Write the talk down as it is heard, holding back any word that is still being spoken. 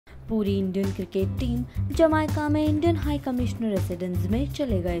पूरी Indian cricket team Jamaica में Indian high commissioner residence में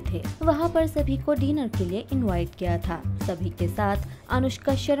चले गए थे। वहां पर सभी को डिनर के लिए इनवाइट किया था। सभी के साथ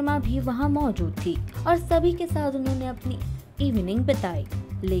अनुष्का शर्मा भी वहां मौजूद थी और सभी के साथ उन्होंने अपनी इवनिंग बिताई।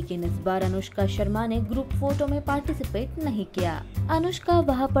 लेकिन इस बार अनुष्का शर्मा ने ग्रुप फोटो में पार्टिसिपेट नहीं किया। अनुष्का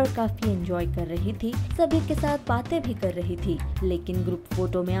वहां पर काफी एंजॉय कर रही थी, सभी के साथ बातें भी कर रही थी, लेकिन ग्रुप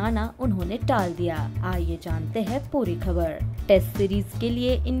फोटो में आना उन्होंने टाल दिया। आइए जानते हैं पूरी खबर। टेस्ट सीरीज के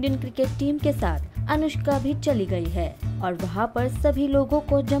लिए इंडियन क्रिकेट टीम के साथ अनुष्का भी चली गई है और वहां पर सभी लोगों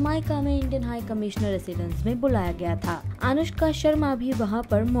को जमाइका में इंडियन हाई कमिश्नर रेसिडेंस में बुलाया गया था। अनुष्का शर्मा भी वहां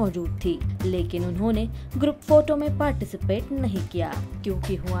पर मौजूद थी, लेकिन उन्होंने ग्रुप फोटो में पार्टिसिपेट नहीं किया,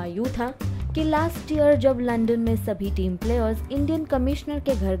 क्योंकि हुआ यूँ था कि लास्ट ईयर जब लंदन में सभी टीम प्लेयर्स इंडियन कमिश्नर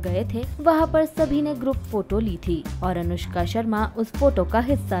के घर गए थे, वहां पर सभी ने ग्रुप फोटो ली थी और अनुष्का शर्मा उस फोटो का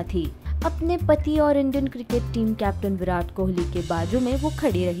हिस्सा थी। अपने पति और Indian cricket team captain Virat Kohli के बाजू में वो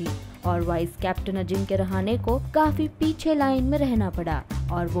खड़ी रही और वाइस कैप्टन अजिंक्य रहाणे को काफी पीछे लाइन में रहना पड़ा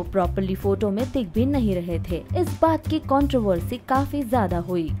और वो प्रॉपर्ली फोटो में दिख भी नहीं रहे थे। इस बात की कंट्रोवर्सी काफी ज्यादा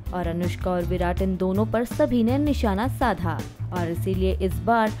हुई और अनुष्का और विराट इन दोनों पर सभी ने निशाना साधा और इसीलिए इस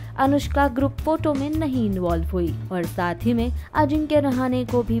बार अनुष्का ग्रुप फोटो में नहीं इन्वॉल्व हुई और साथ ही में अजिंक्य रहाणे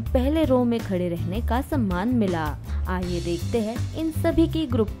को भी पहले रो में खड़े रहने का सम्मान मिला। आइए देखते हैं इन सभी की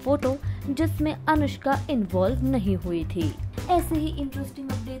ग्रुप फोटो जिसमें अनुष्का इन्वॉल्व नहीं हुई थी। ऐसे ही इंटरेस्टिंग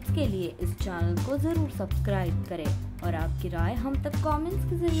अपडेट्स के लिए इस चैनल को जरूर सब्सक्राइब करें और आपकी राय हम तक कमेंट्स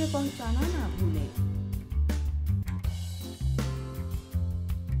के जरिए पहुंचाना ना भूलें।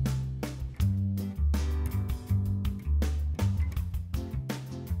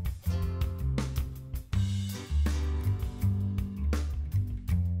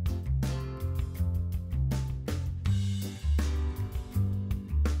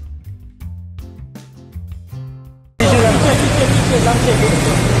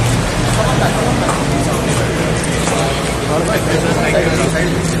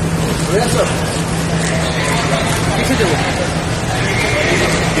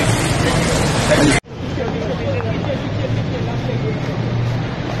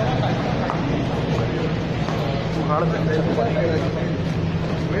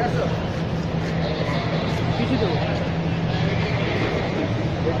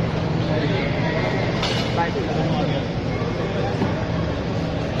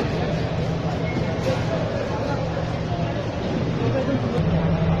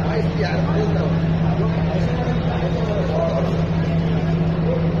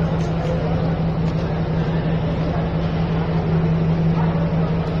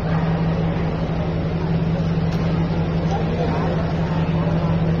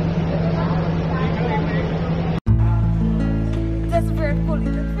 That's Virat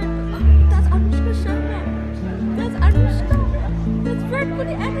Kohli. That's Anushka Sharma. That's Anushka. That's Virat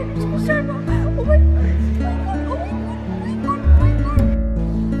Kohli and Anushka Sharma. Oh my God. Oh my God. Oh my God. Oh my God.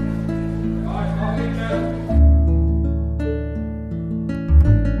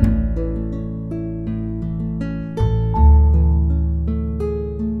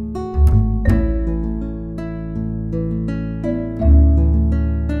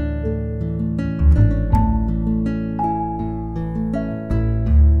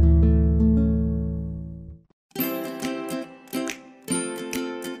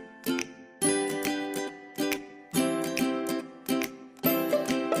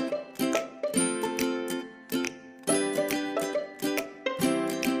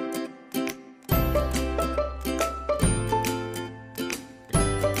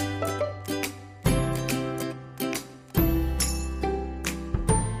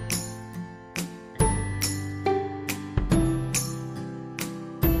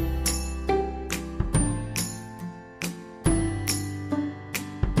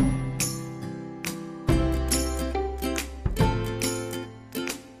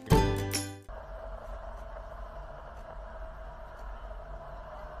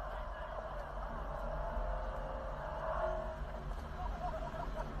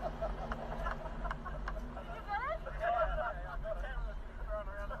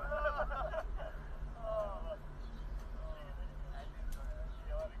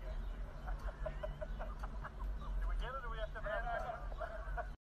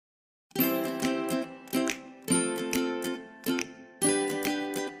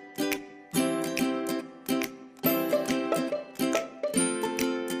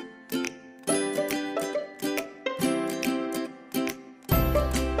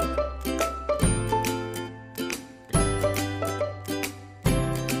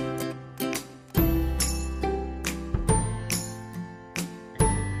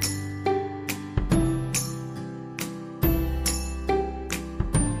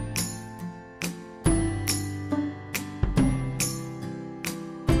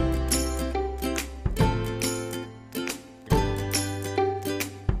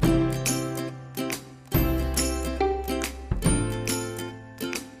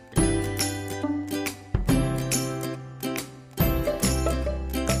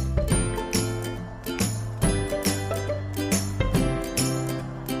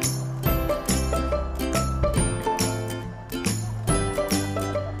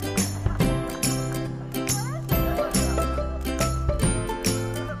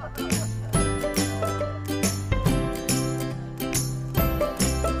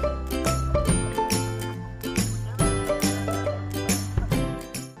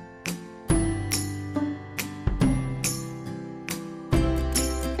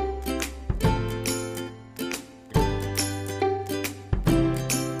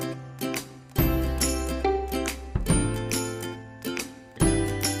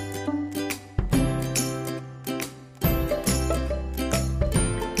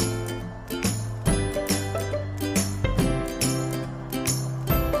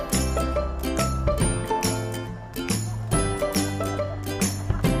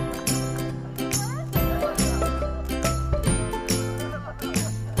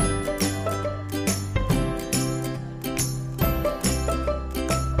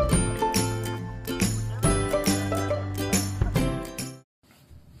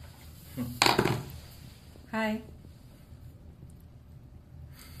 Hi.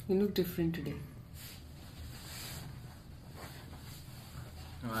 You look different today.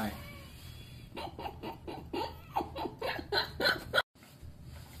 Why?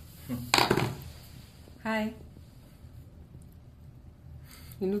 Hi.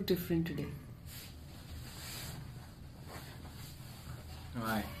 You look different today.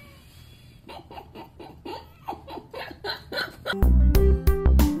 Why?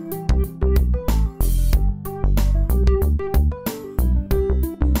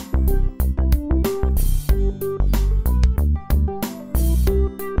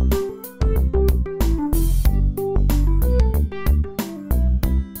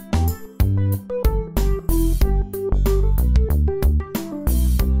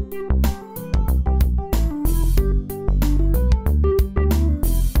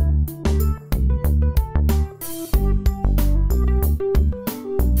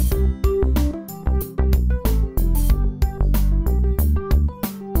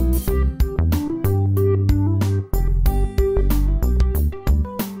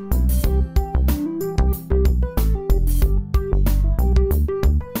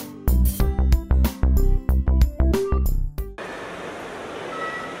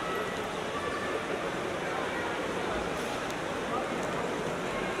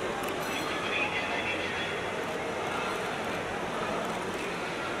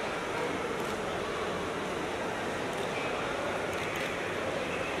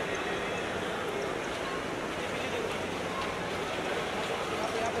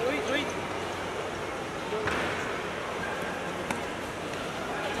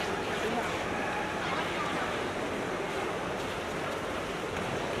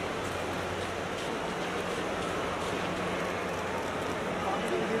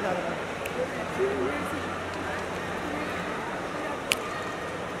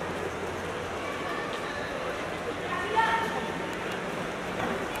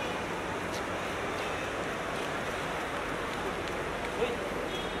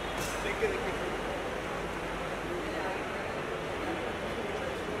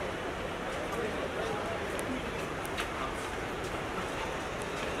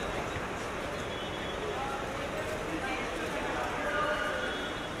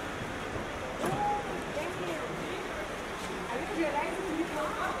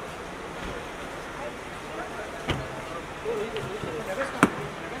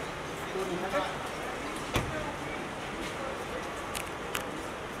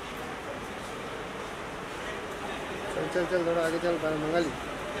 चल चल थोड़ा आगे चल मंगा ली।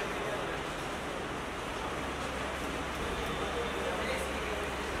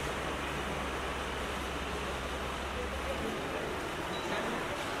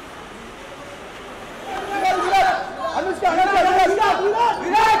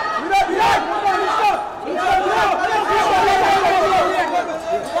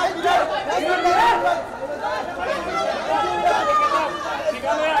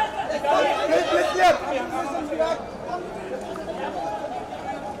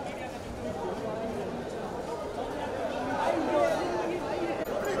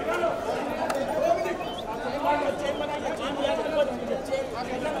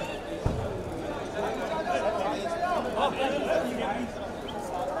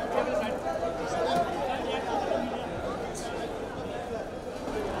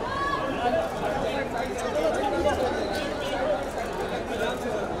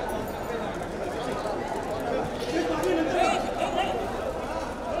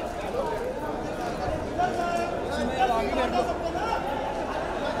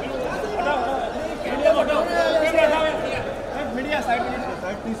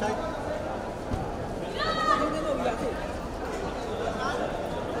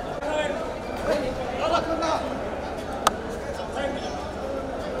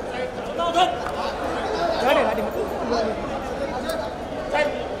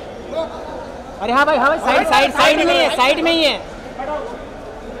 अरे हाँ भाई side में है, साइड में ही है।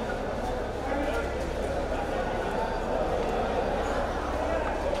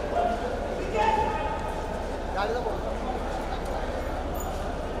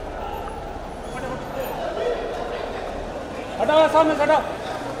 हटाओ सामने से, हटाओ,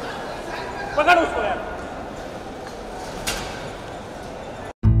 पकड़ उसको यार।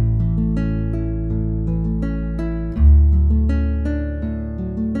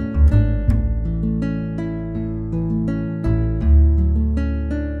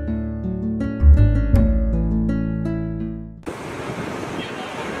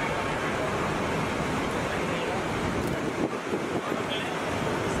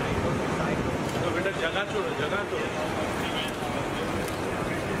 जगह छोड़ो, जगह छोड़ो।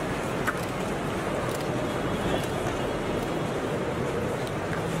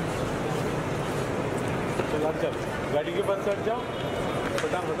 चल गाड़ी के पास हट जाओ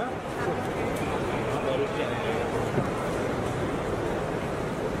फटाफट।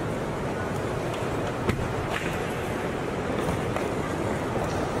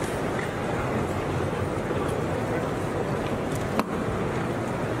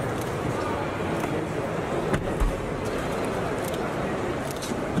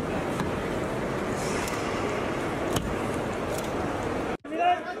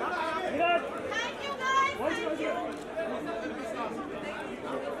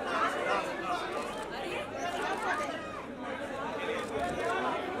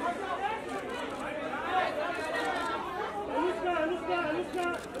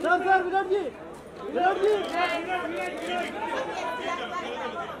 सर विराट जी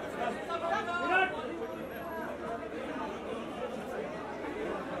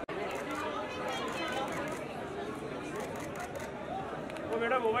वो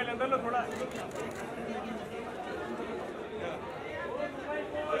मैडम मोबाइल अंदर लो थोड़ा।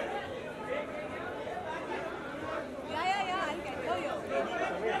 Yeah, I'll get you.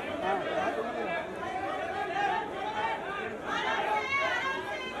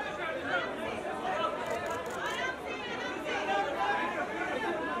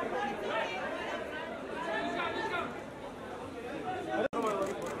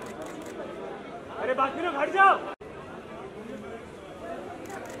 अरे बाकी लोग हट जाओ।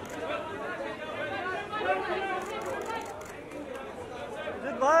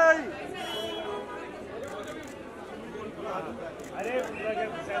 भाई अरे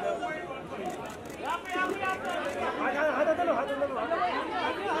हाथ अंदर लो हाथ अंदर लो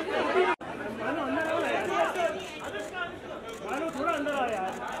मानो थोड़ा अंदर आ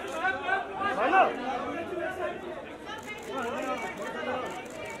यार मानो।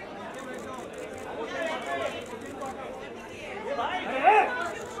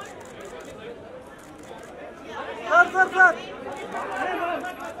 सर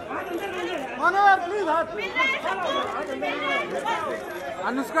मानो यार प्लीज हाथ।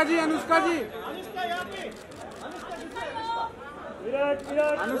 अनुष्का जी अनुष्का जी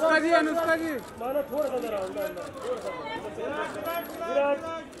मानो थोड़ा सा अंदर आओ विराट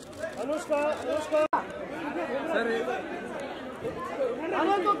अनुष्का सर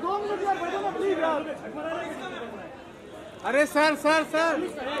अरे तो 2 मिनट यार बैठो ना प्लीज यार। अरे सर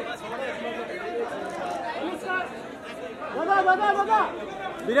बता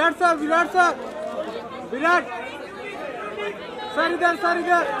विराट सर इधर सर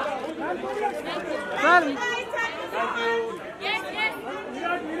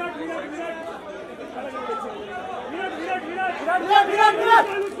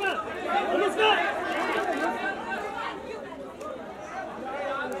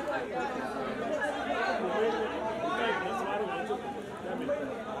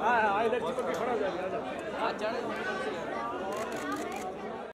हाँ इधर चिपक के खड़ा हो जाएगा।